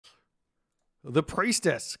The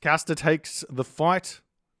priestess. Castor takes the fight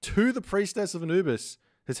to the priestess of Anubis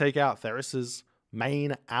to take out Theris's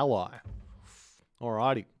main ally.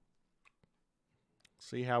 Alrighty.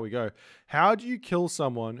 See how we go. How do you kill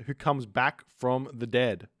someone who comes back from the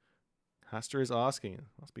dead? Castor is asking.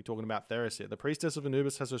 Must be talking about Theris here. The priestess of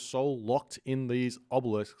Anubis has her soul locked in these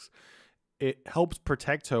obelisks. It helps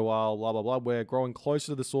protect her while blah, blah, blah. We're growing closer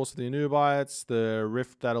to the source of the Anubites, the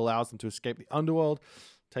rift that allows them to escape the underworld.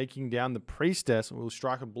 Taking down the priestess will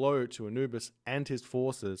strike a blow to Anubis and his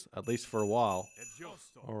forces, at least for a while.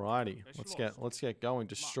 Alrighty, let's get going.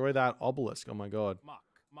 Destroy that obelisk. Oh my god.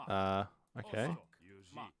 Okay.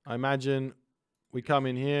 I imagine we come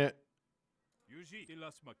in here.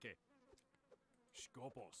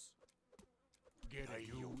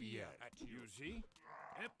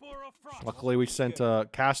 Luckily, we sent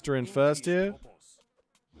Castor in first here.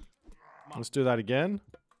 Let's do that again.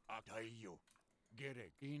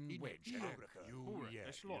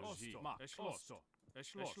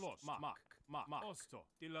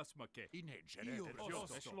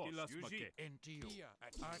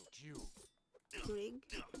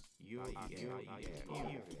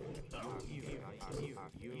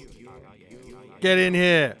 Get in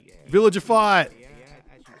here. Villager fight.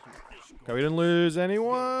 Okay, we didn't lose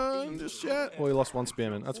anyone just yet. Well, we lost one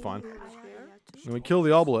spearman. That's fine. And we kill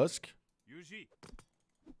the obelisk.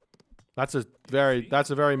 That's a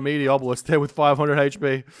very meaty obelisk there with 500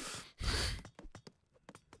 HP.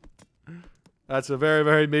 That's a very,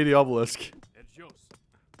 very meaty obelisk.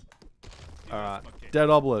 Alright. Dead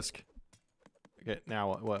obelisk. Okay, now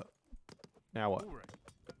what? What? Now what?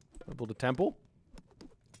 I build a temple?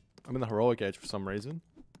 I'm in the heroic age for some reason.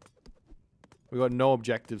 We got no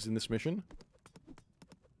objectives in this mission.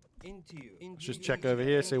 Let's just check over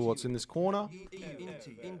here, see what's in this corner.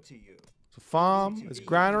 It's a farm, it's a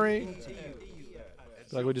granary. I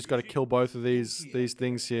feel like we just got to kill both of these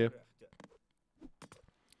things here.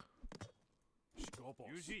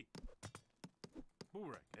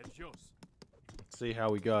 Let's see how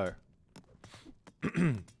we go.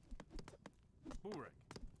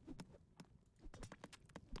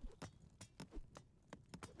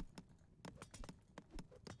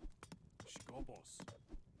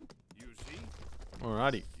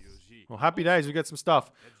 Alrighty. Well, happy days. We got some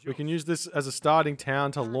stuff. We can use this as a starting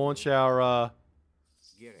town to launch our.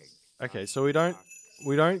 Okay, so we don't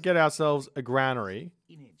get ourselves a granary.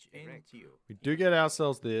 We do get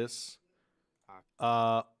ourselves this.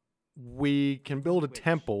 We can build a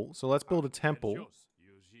temple. So let's build a temple.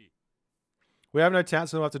 We have no town,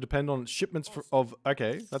 so we'll have to depend on shipments of.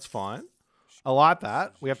 Okay, that's fine. I like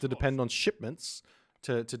that. We have to depend on shipments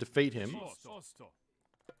to defeat him.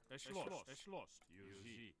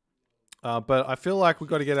 But I feel like we've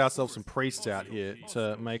got to get ourselves some priests out here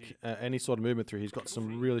to make any sort of movement through. He's got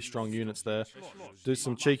some really strong units there. Do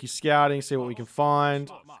some cheeky scouting, see what we can find.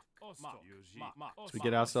 So we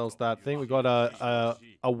get ourselves that thing. We got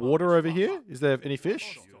a water over here. Is there any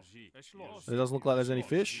fish? It doesn't look like there's any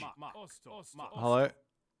fish. Hello?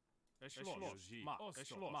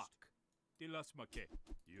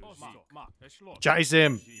 Chase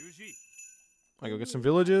him! I go get some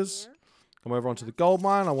villagers. Come over onto the gold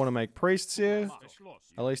mine. I want to make priests here,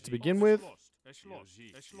 at least to begin with.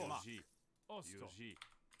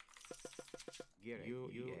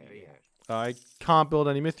 I can't build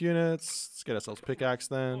any myth units. Let's get ourselves pickaxe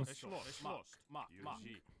then.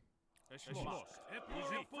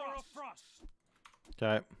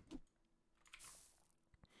 Okay.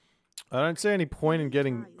 I don't see any point in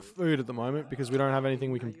getting food at the moment because we don't have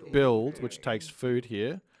anything we can build, which takes food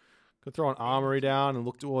here. Could throw an armory down and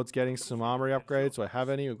look towards getting some armory upgrades. Do I have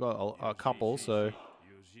any? We've got a couple, so...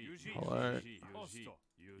 Hello.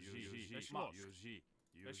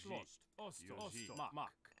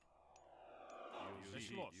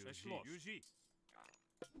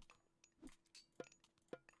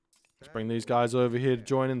 Let's bring these guys over here to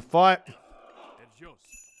join in the fight.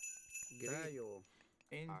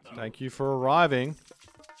 Thank you for arriving.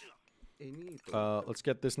 Let's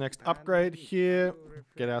get this next upgrade here.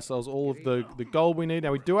 Get ourselves all of the gold we need.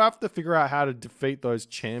 Now, we do have to figure out how to defeat those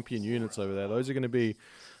champion units over there. Those are going to be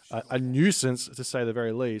a nuisance, to say the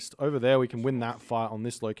very least. Over there, we can win that fight on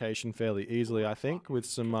this location fairly easily, I think, with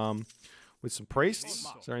some priests.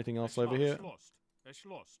 Is there anything else over here?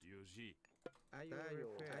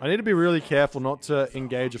 I need to be really careful not to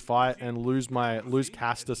engage a fight and lose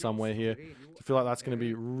Castor somewhere here. I feel like that's going to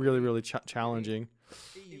be really, really challenging.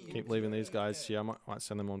 Keep leaving these guys here. I might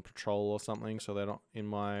send them on patrol or something so they're not in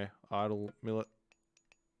my idle millet.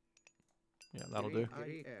 Yeah, that'll do.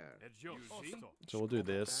 So we'll do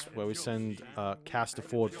this, where we send Caster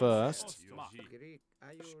forward first.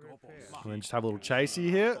 And then just have a little chasey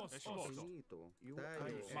here.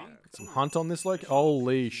 Get some hunt on this location.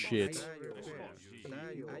 Holy shit.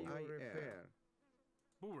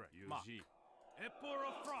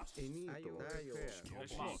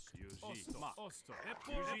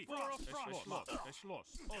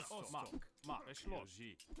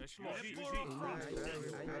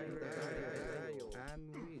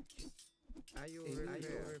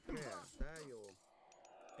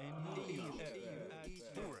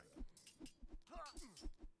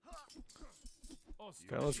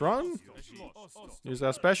 Okay, let's run. Use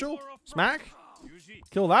our special. Smack.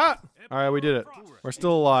 Kill that. Alright, we did it. We're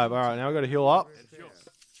still alive. Alright, now we gotta heal up.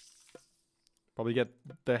 Probably get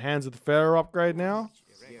the Hands of the Pharaoh upgrade now.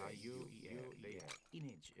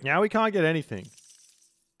 Now we can't get anything.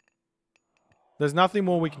 There's nothing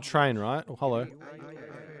more we can train, right? Oh, hello.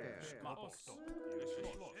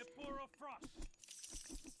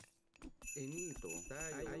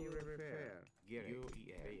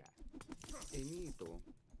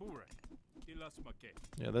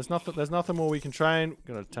 Yeah, there's nothing more we can train.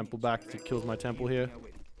 Gonna temple back to kills my temple here.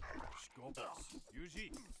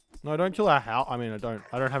 No, don't kill our house. I mean, I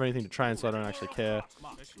don't have anything to train, so I don't actually care.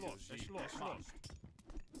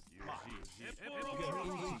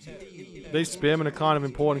 These spearmen are kind of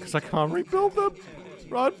important because I can't rebuild them.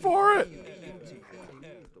 Run for it.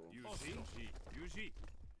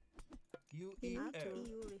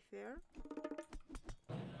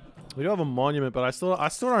 We do have a monument, but I still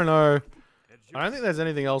don't know. I don't think there's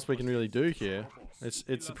anything else we can really do here.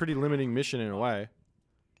 It's a pretty limiting mission in a way.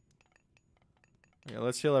 Okay,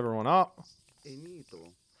 let's heal everyone up.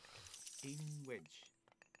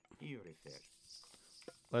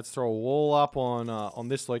 Let's throw a wall up on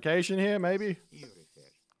this location here, maybe.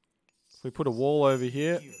 If we put a wall over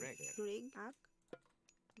here,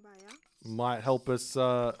 might help us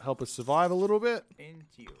survive a little bit.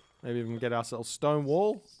 Maybe even get ourselves stone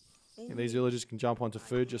wall. And these villagers can jump onto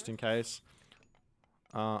food just in case.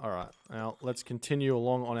 Alright, now let's continue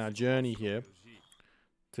along on our journey here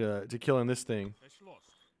to killing this thing.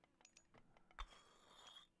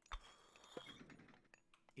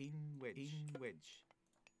 He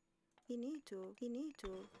need to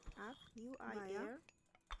up you are there.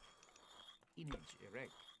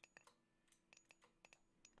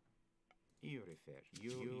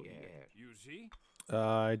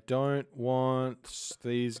 I don't want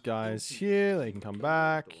these guys here. They can come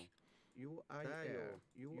back.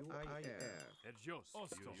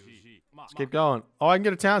 Let's keep going. Oh, I can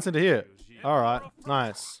get a town center here. Alright,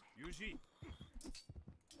 nice.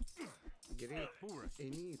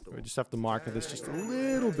 We just have to mark this just a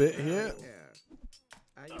little bit here.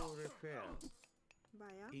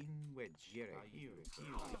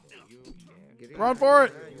 Run for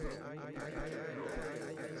it!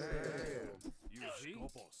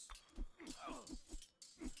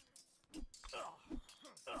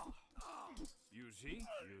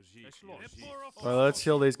 Well, let's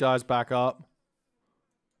heal these guys back up.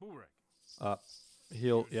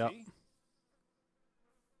 Heal, yep.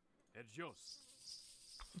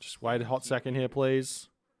 Just wait a hot second here, please.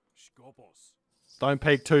 Don't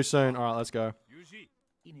peek too soon. Alright, let's go.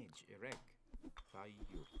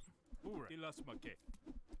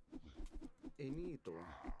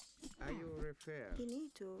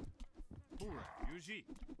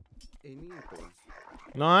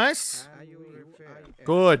 Nice.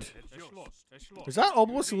 Good. Is that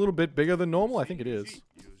obelisk a little bit bigger than normal? I think it is.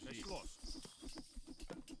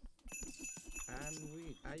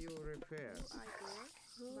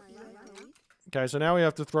 Okay, so now we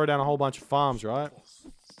have to throw down a whole bunch of farms, right?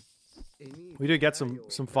 We do get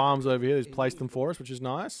some farms over here. He's placed them for us, which is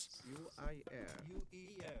nice.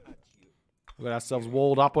 We got ourselves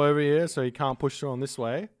walled up over here, so he can't push through on this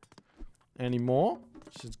way anymore,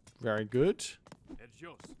 which is very good.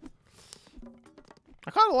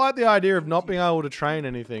 I kind of like the idea of not being able to train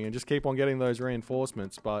anything and just keep on getting those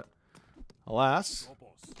reinforcements, but alas,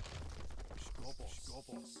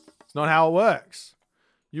 it's not how it works.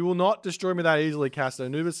 You will not destroy me that easily, Caster.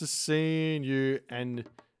 Anubis has seen you and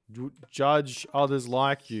judge others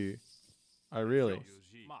like you. Oh, really?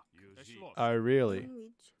 Oh, really?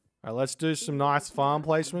 Alright, let's do some nice farm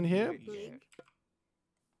placement here.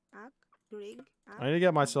 I need to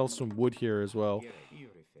get myself some wood here as well.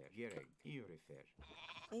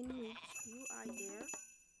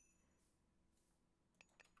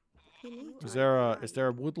 Is there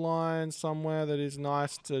a wood line somewhere that is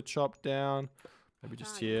nice to chop down? Maybe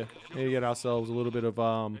just here. Need to get ourselves a little bit of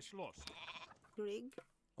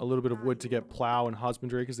a little bit of wood to get plow and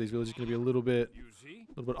husbandry because these villages are going to be a little bit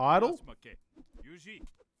idle.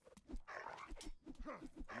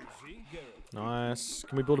 Nice.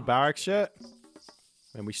 Can we build a barracks yet?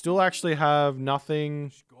 And we still actually have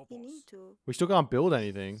nothing. You need to. We still can't build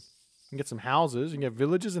anything. We can get some houses. You can get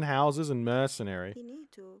villages and houses and mercenary. You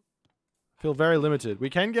need to. Feel very limited. We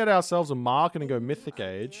can get ourselves a market and go mythic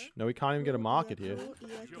age. No, we can't even get a market here.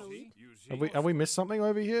 Have we missed something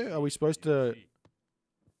over here? Are we supposed to?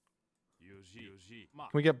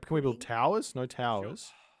 Can we build towers? No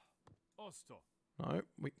towers. No.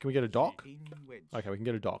 Can we get a dock? Okay, we can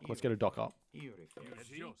get a dock. Let's get a dock up.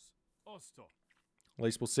 At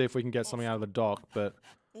least we'll see if we can get something out of the dock, but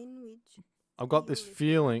I've got this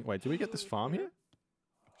feeling. Wait, did we get this farm here?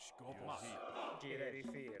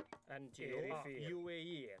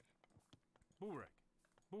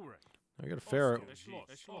 I got a pharaoh.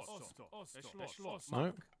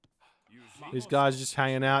 No. These guys are just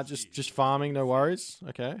hanging out, just farming, no worries.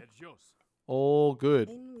 Okay. All good.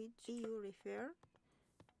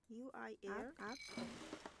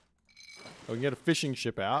 We can get a fishing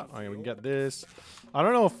ship out. Okay, we can get this. I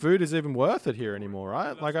don't know if food is even worth it here anymore,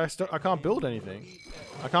 right? Like I can't build anything.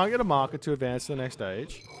 I can't get a market to advance to the next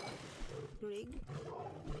stage.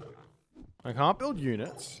 I can't build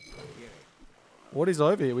units. What is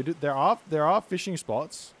over here? There are fishing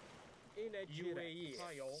spots.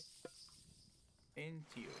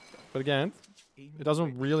 But again, it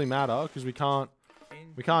doesn't really matter because we can't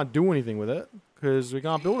do anything with it because we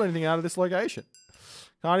can't build anything out of this location.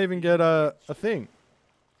 Can't even get a thing.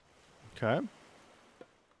 Okay.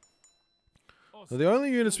 So the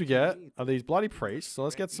only units we get are these bloody priests. So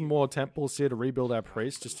let's get some more temples here to rebuild our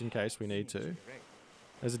priests just in case we need to.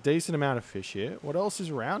 There's a decent amount of fish here. What else is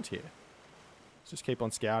around here? Let's just keep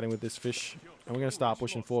on scouting with this fish. And we're going to start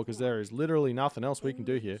pushing forward because there is literally nothing else we can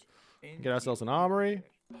do here. Get ourselves an armory.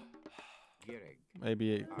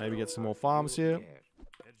 Maybe get some more farms here.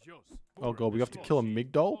 Oh god, we have to kill a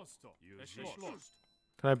Migdol?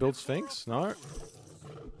 Can I build Sphinx? No.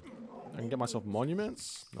 I can get myself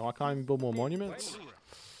monuments? No, I can't even build more monuments.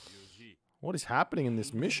 What is happening in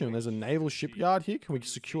this mission? There's a naval shipyard here. Can we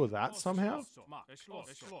secure that somehow?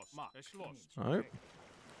 No.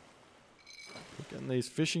 Getting these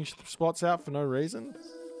fishing spots out for no reason.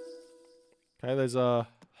 Okay, there's a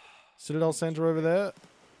Citadel Center over there.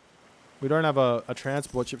 We don't have a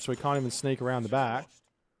transport ship, so we can't even sneak around the back.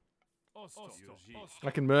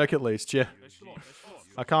 I can merc at least, yeah.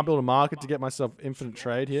 I can't build a market to get myself infinite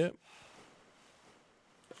trade here.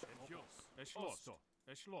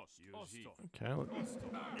 Okay.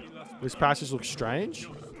 This passage looks strange.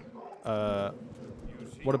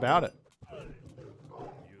 What about it?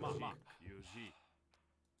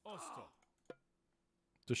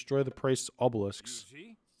 Destroy the priest's obelisks.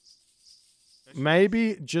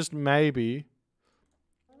 Maybe, just maybe,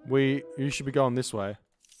 you should be going this way.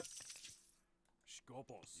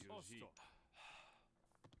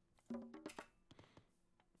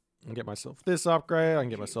 I can get myself this upgrade. I can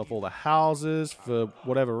get myself all the houses for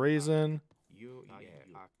whatever reason.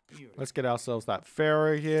 Let's get ourselves that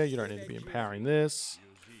pharaoh here. You don't need to be empowering this.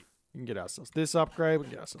 We can get ourselves this upgrade. We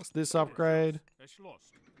can get ourselves this upgrade.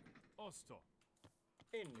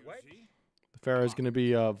 The pharaoh is going to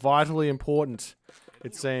be vitally important,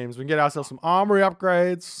 it seems. We can get ourselves some armory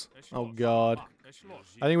upgrades. Oh god.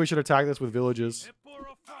 I think we should attack this with villages.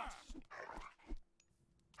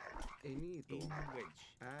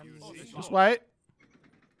 Just wait.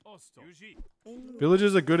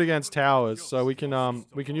 Villages are good against towers, so we can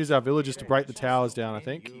use our villages to break the towers down, I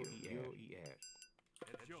think.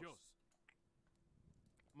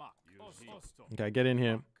 Okay, get in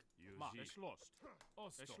here.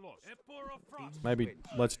 Maybe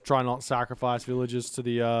let's try not sacrifice villages to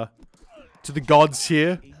the gods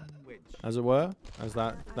here, as it were. As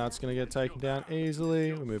that's gonna get taken down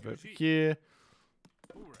easily. We move over here.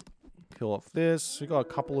 Kill off this. We got a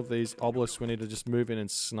couple of these obelisks we need to just move in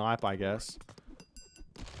and snipe, I guess.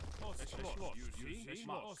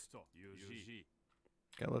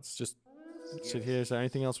 Okay, let's just sit here. Is there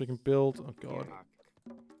anything else we can build? Oh god.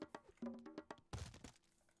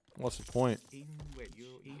 What's the point?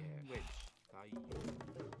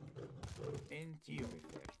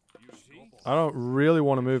 I don't really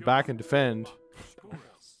want to move back and defend.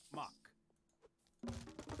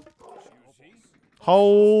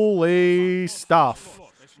 Holy stuff.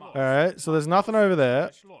 Alright, so there's nothing over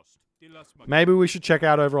there. Maybe we should check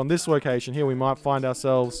out over on this location here. We might find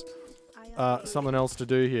ourselves something else to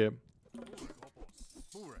do here.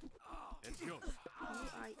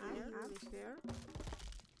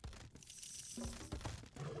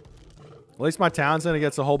 At least my town center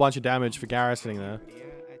gets a whole bunch of damage for garrisoning there.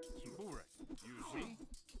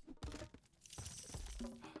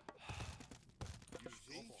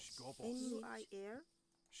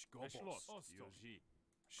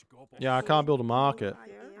 Yeah, I can't build a market.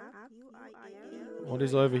 What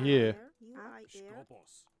is over here?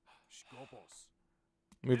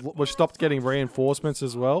 We've stopped getting reinforcements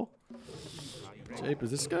as well.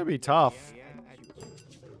 Jeepers, this is going to be tough.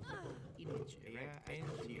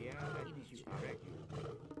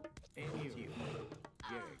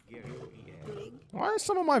 Why are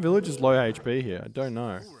some of my villages low HP here? I don't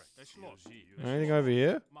know. Anything over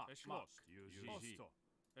here?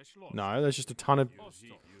 No, there's just a ton of...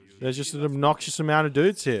 There's just an obnoxious amount of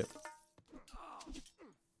dudes here.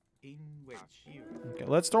 Okay,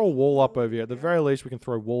 let's throw a wall up over here. At the very least, we can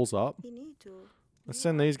throw walls up. Let's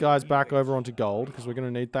send these guys back over onto gold, because we're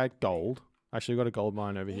going to need that gold. Actually, we've got a gold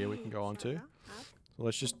mine over here we can go onto. So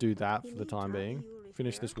let's just do that for the time being.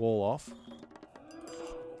 Finish this wall off.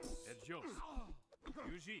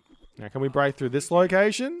 Now, can we break through this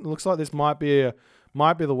location? It looks like this might be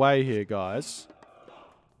the way here, guys.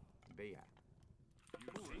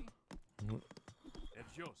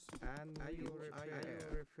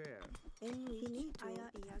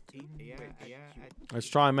 Let's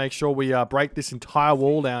try and make sure we break this entire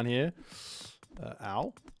wall down here.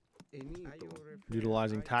 Ow.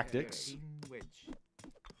 Utilizing tactics.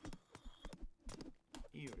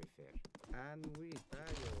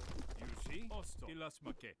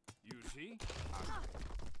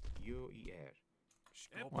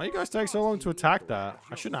 Why do you guys take so long to attack that?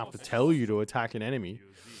 I shouldn't have to tell you to attack an enemy.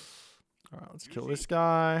 Alright, let's kill this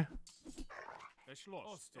guy.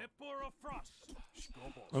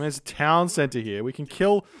 I mean, there's a town center here. We can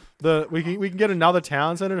kill the... We can get another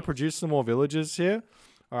town center to produce some more villages here.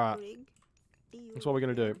 Alright. That's what we're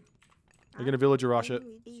going to do. We're going to villager rush it.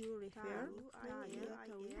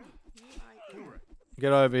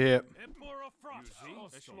 Get over here.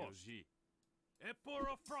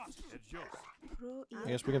 I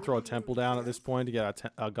guess we can throw a temple down at this point to get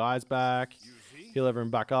our guys back. Heal everyone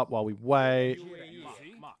back up while we wait.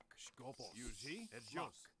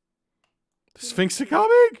 The Sphinx are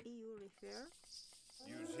coming!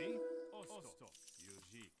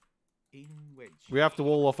 We have to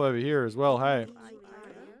wall off over here as well, hey.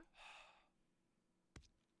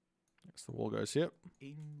 Next the wall goes here.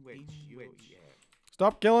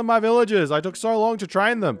 Stop killing my villagers! I took so long to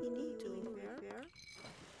train them.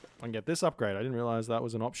 I can get this upgrade. I didn't realize that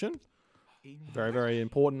was an option. Very, very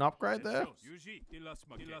important upgrade there.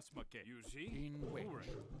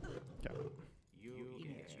 Okay.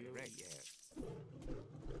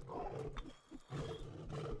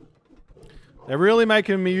 They're really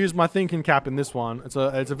making me use my thinking cap in this one. It's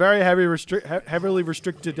a very heavily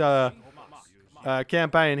restricted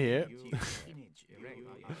campaign here.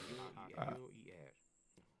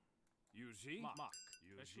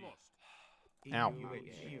 Ow.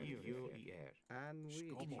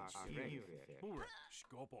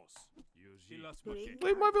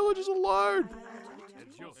 Leave my villagers alone!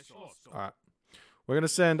 Alright. We're going to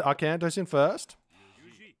send Arcantos in first.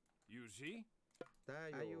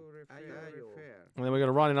 And then we're going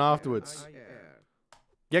to run in afterwards.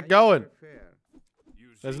 Get going!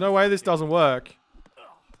 There's no way this doesn't work.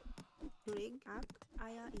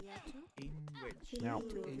 Now.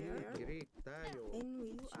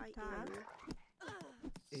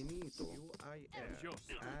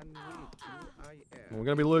 We're going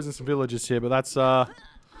to be losing some villagers here, but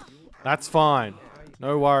that's fine.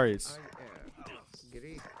 No worries.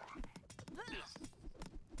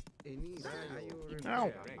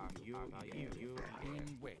 Ow.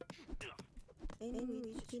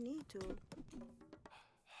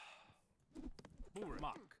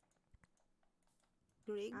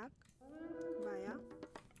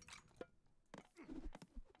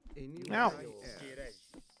 Ow.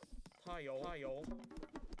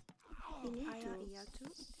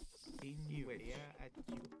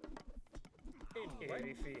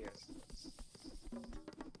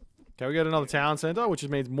 Okay, we got another town center, which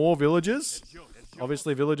means more villagers.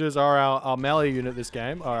 Obviously, villagers are our melee unit this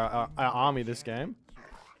game, or our army this game.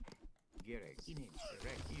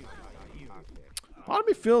 Part of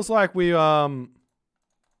me feels like we've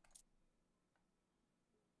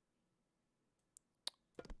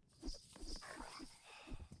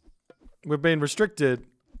been restricted,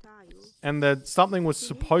 and that something was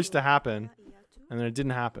supposed to happen, and then it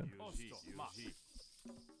didn't happen.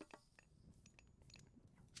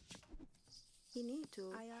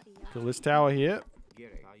 Kill this tower here.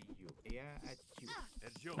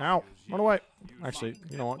 Ow! Run away! Actually,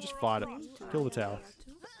 you know what? Just fight it. Kill the tower.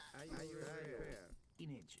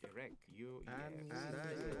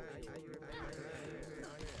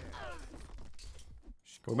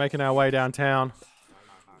 We're making our way downtown.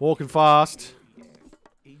 Walking fast.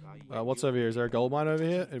 What's over here? Is there a gold mine over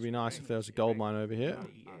here? It'd be nice if there was a gold mine over here.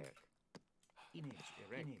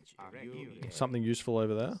 Something useful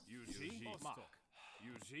over there.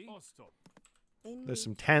 There's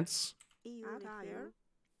some tents.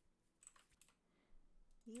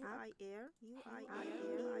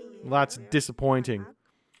 Well, that's disappointing.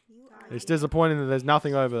 It's disappointing that there's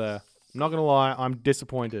nothing over there. I'm not gonna lie, I'm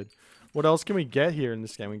disappointed. What else can we get here in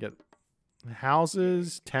this game? We get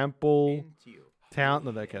houses, temple, town.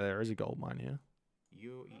 No, okay, there is a gold mine here.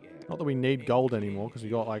 Not that we need gold anymore because we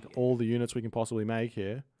got like all the units we can possibly make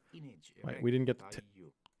here. Wait, we didn't get the.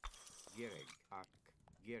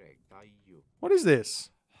 What is this?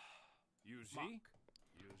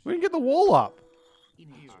 We didn't get the wall up.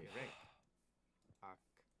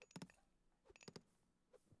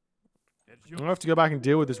 I'm gonna have to go back and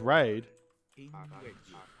deal with this raid.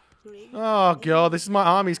 Oh god, this is my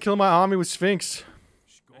army. He's killing my army with Sphinx.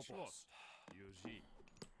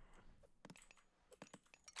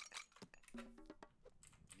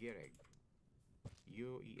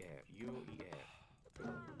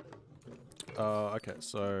 Okay,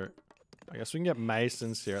 so I guess we can get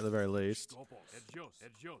masons here at the very least.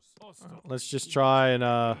 Let's just try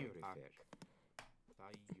and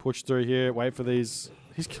push through here. Wait for these.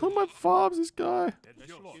 He's killing my farms, this guy.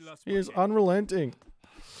 He is unrelenting.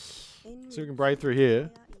 So we can break through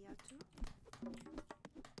here.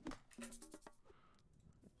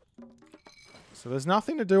 So there's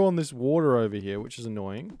nothing to do on this water over here, which is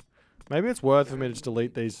annoying. Maybe it's worth for me to just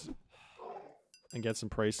delete these and get some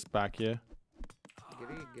priests back here.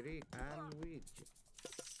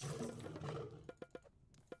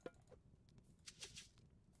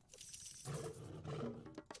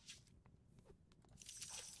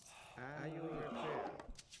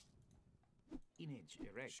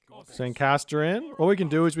 Send caster in. What we can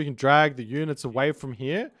do is we can drag the units away from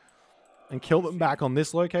here and kill them back on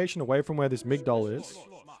this location, away from where this Migdol is.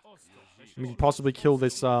 And we can possibly kill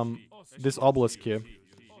this this obelisk here.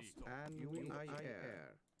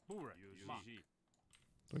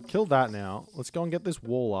 We killed that now. Let's go and get this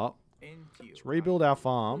wall up. Let's rebuild our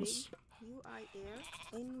farms.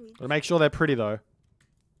 Gotta make sure they're pretty though.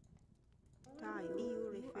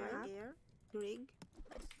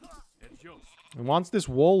 And once this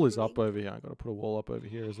wall is up over here, I've got to put a wall up over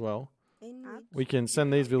here as well. We can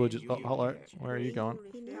send these villagers. Oh, hello. Where are you going?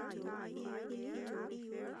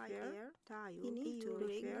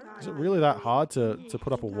 Is it really that hard to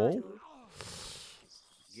put up a wall?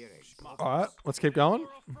 Alright, let's keep going.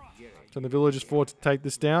 Send the villagers forward to take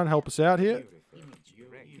this down. Help us out here.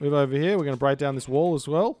 Move over here. We're going to break down this wall as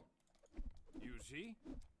well.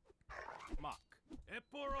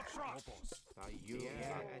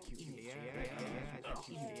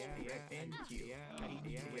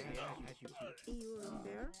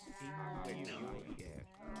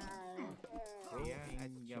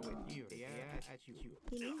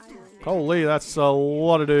 Holy, that's a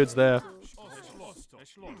lot of dudes there.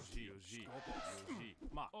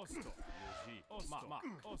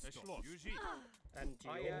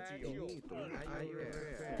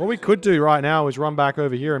 What we could do right now is run back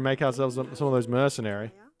over here and make ourselves some of those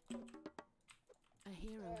mercenary.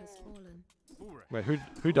 Wait,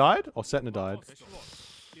 who died? Oh, Setna died.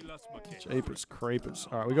 Jeepers creepers.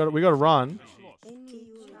 All right, we got to run.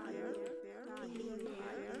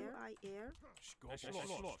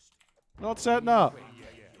 Not Setna. A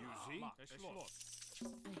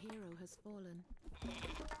hero has fallen.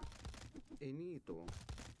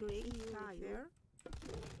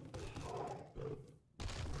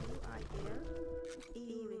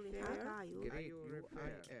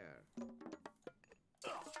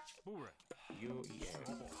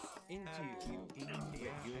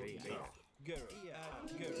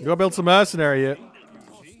 You gotta build some mercenary here.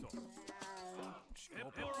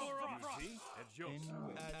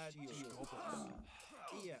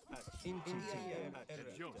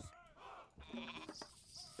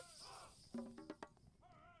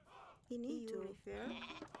 He need to refer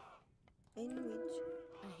in which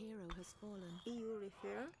A hero has fallen. you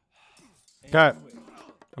refer. Okay,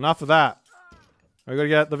 enough of that. We gotta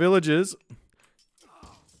get the villagers.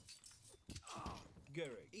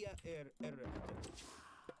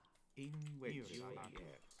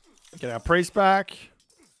 Get our priest back.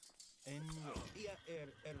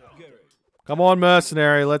 Come on,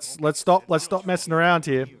 mercenary. Let's stop messing around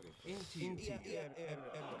here.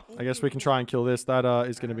 I guess we can try and kill this. That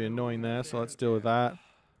is going to be annoying there, so let's deal with that.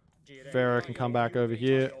 Pharaoh can come back over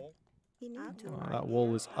here. That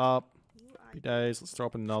wall is up. Happy days. Let's throw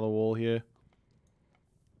up another wall here.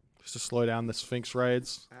 Just to slow down the Sphinx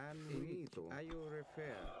raids. I'm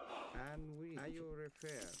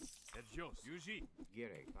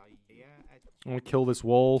going to kill this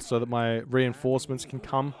wall so that my reinforcements can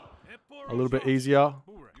come a little bit easier.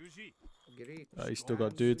 He's still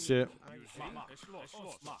got dudes here.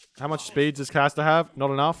 How much speed does Caster have?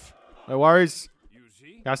 Not enough. No worries.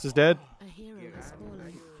 Caster's dead. A hero has fallen.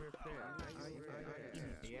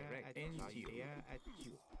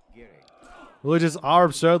 Villagers are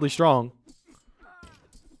absurdly strong.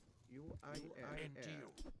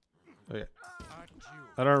 Okay.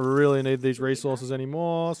 I don't really need these resources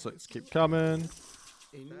anymore, so let's keep coming.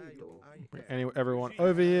 Bring everyone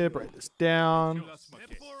over here, break this down.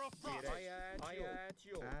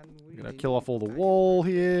 I'm gonna kill off all the wall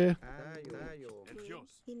here.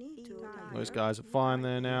 Those guys are fine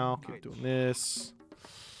there now. Keep doing this.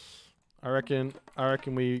 I reckon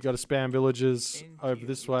we got to spam villagers over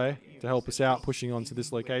this way to help us out pushing onto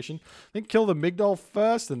this location. I think kill the Migdol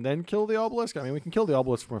first and then kill the obelisk. I mean, we can kill the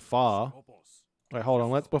obelisk from afar. Wait, hold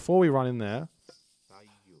on. Before we run in there,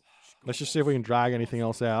 let's just see if we can drag anything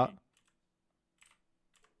else out.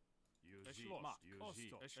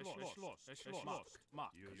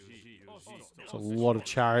 There's a lot of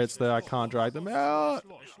chariots there. I can't drag them out.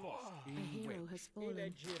 A hero has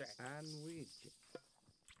fallen.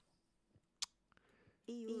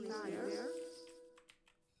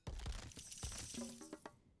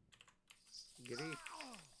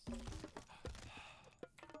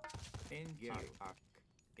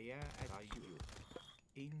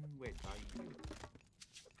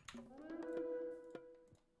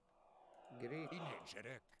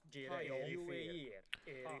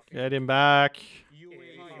 Get him back.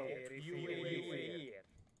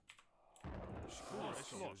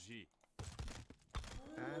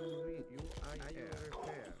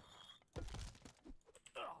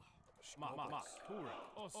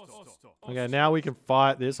 Okay, now we can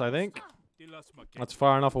fight this, I think. That's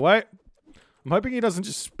far enough away. I'm hoping he doesn't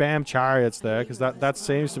just spam chariots there, because that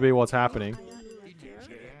seems to be what's happening.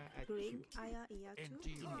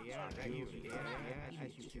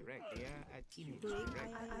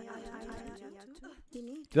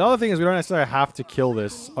 The other thing is we don't necessarily have to kill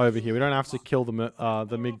this over here. We don't have to kill the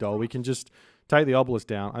Migdol. We can just take the obelisk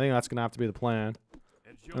down. I think that's going to have to be the plan.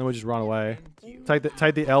 And then we'll just run away. Take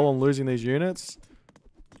the L on losing these units.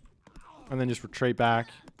 And then just retreat back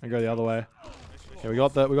and go the other way. Okay, we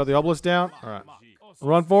got the obelisk down. Alright.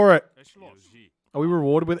 Run for it. Are we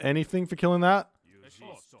rewarded with anything for killing that?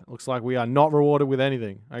 It looks like we are not rewarded with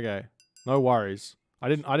anything. Okay. No worries. I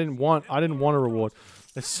didn't want a reward.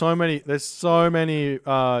 There's so many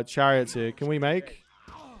chariots here. Can we make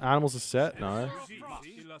animals a set? No.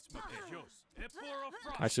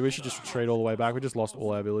 Actually, we should just retreat all the way back. We just lost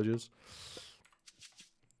all our villages.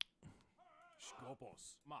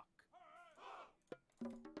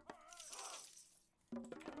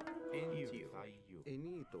 In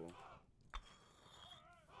which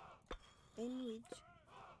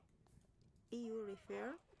EU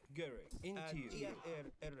refer?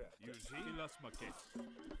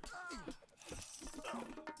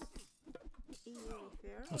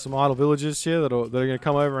 There's some idle villagers here that are going to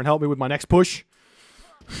come over and help me with my next push.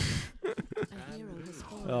 A hero has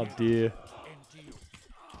fallen. Oh dear.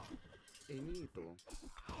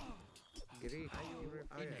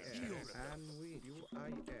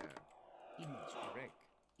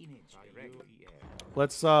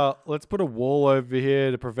 Let's put a wall over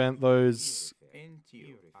here to prevent those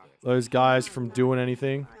guys from doing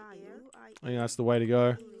anything. I think that's the way to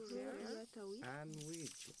go.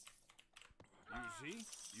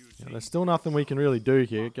 Yeah, there's still nothing we can really do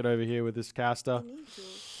here. Get over here with this caster.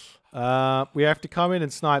 We have to come in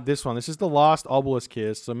and snipe this one. This is the last obelisk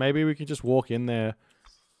here, so maybe we can just walk in there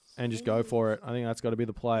and just go for it. I think that's got to be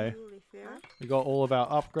the play. We got all of our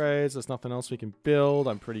upgrades. There's nothing else we can build.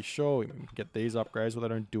 I'm pretty sure we can get these upgrades, but they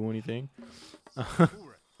don't do anything. The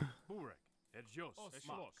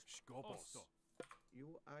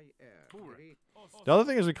other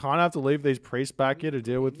thing is we kind of have to leave these priests back here to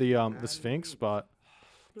deal with the Sphinx, but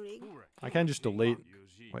I can just delete.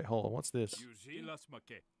 Wait, hold on. What's this?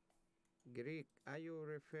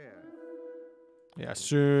 Yeah, as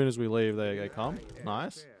soon as we leave, there you go. Come.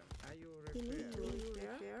 Nice.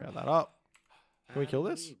 Grab that up. Can we kill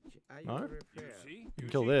this? No? You can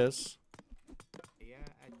kill this.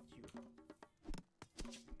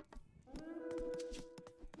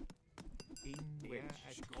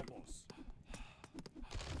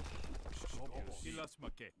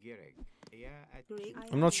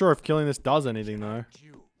 I'm not sure if killing this does anything though.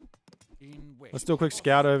 Let's do a quick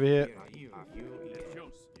scout over here.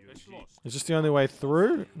 Is this the only way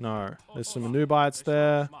through? No. There's some Anubites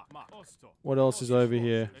there. What else is over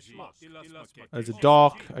here? There's a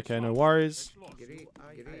dock. Okay, no worries.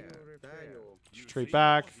 Retreat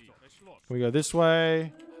back. Can we go this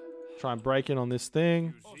way? Try and break in on this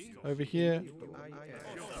thing over here.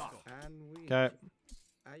 Okay.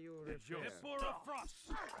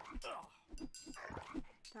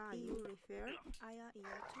 Tayo refer. Aya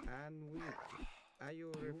iatu.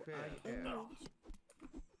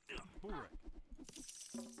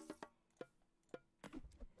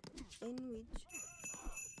 In which.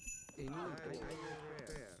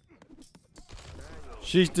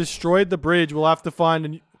 She's destroyed the bridge. We'll have to find a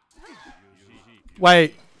new...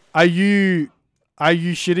 Wait, are you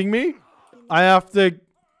shitting me? I have to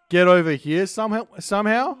get over here somehow?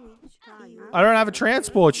 I don't have a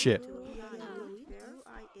transport ship.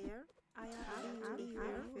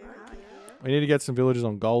 We need to get some villagers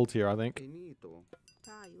on gold here, I think.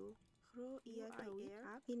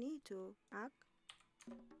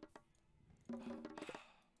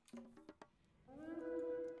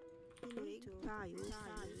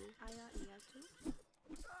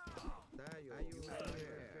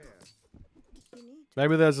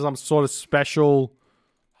 Maybe there's some sort of special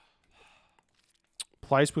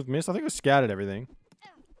place with mist. I think we scouted everything.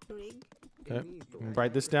 Okay, we can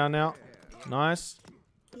break this down now. Nice.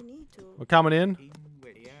 We're coming in.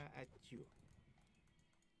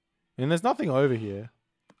 And there's nothing over here.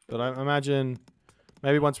 But I imagine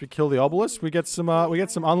maybe once we kill the obelisk, we get some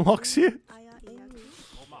unlocks here.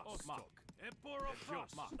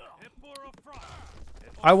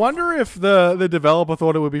 I wonder if the developer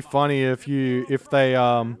thought it would be funny if they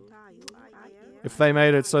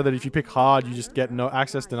made it so that if you pick hard, you just get no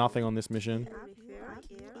access to nothing on this mission.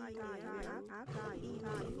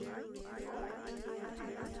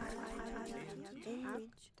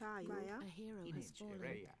 A hero has fallen.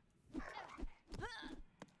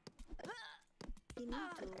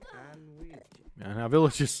 And our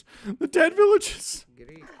villagers, the dead villagers.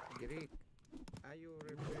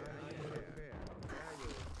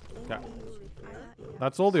 Okay.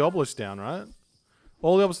 That's all the obelisks down, right?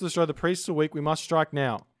 All the obelisks destroyed. The priests are weak. We must strike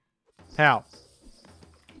now. How?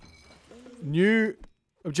 New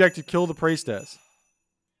objective: kill the priestess.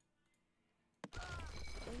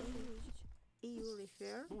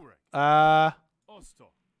 Oh,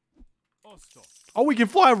 we can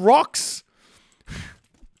fly rocks.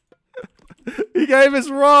 He gave us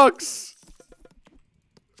rocks.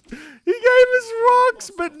 He gave us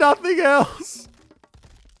rocks, but nothing else.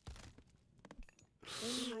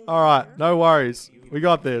 All right, no worries. We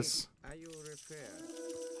got this.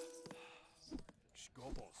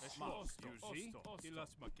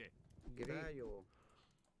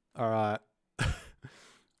 All right.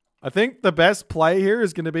 I think the best play here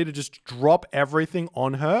is going to be to just drop everything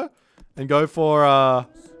on her and go for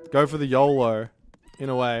the YOLO in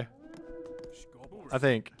a way. I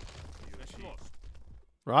think.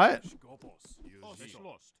 Right?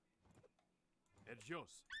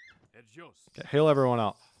 Okay, heal everyone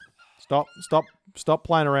up. Stop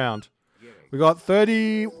playing around. We got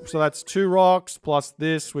 30, so that's 2 rocks plus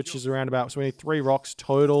this, which is around about, so we need 3 rocks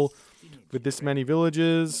total with this many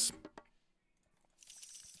villages.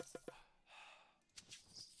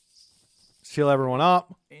 Heal everyone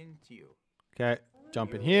up. Okay,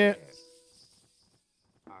 jump in here.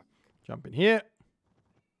 Jump in here.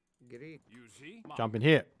 Jump in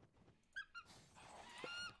here.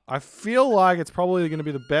 I feel like it's probably going to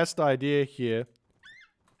be the best idea here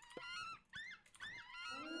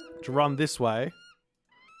to run this way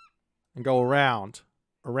and go around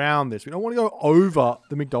this. We don't want to go over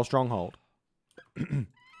the Migdol stronghold. Do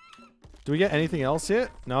we get anything else here?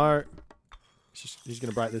 No. He's going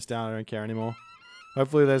to break this down. I don't care anymore.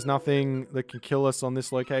 Hopefully there's nothing that can kill us on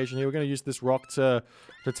this location here. We're going to use this rock to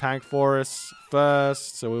tank for us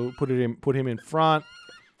first. So we'll put him in front.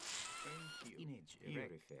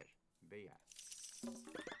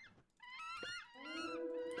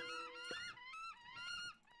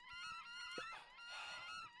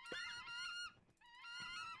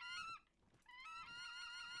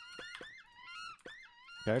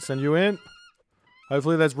 Okay, send you in.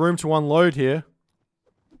 Hopefully there's room to unload here.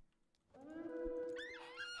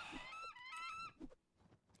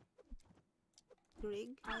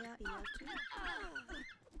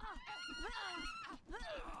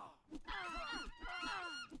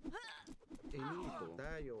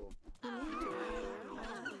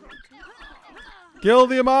 Kill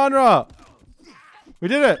the Amanra! We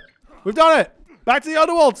did it! We've done it! Back to the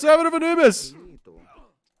underworld! Servant of Anubis!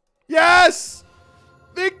 Yes!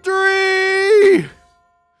 Victory!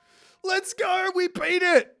 Let's go! We beat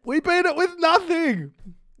it! We beat it with nothing!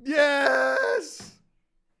 Yes!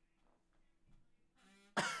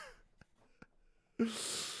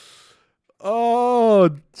 Oh,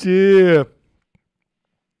 dear.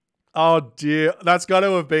 Oh dear, that's got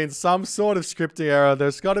to have been some sort of scripting error.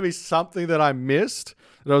 There's got to be something that I missed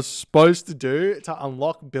that I was supposed to do to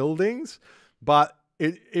unlock buildings, but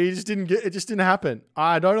it just didn't get. It just didn't happen.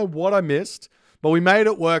 I don't know what I missed, but we made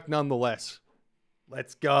it work nonetheless.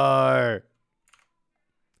 Let's go.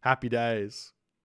 Happy days.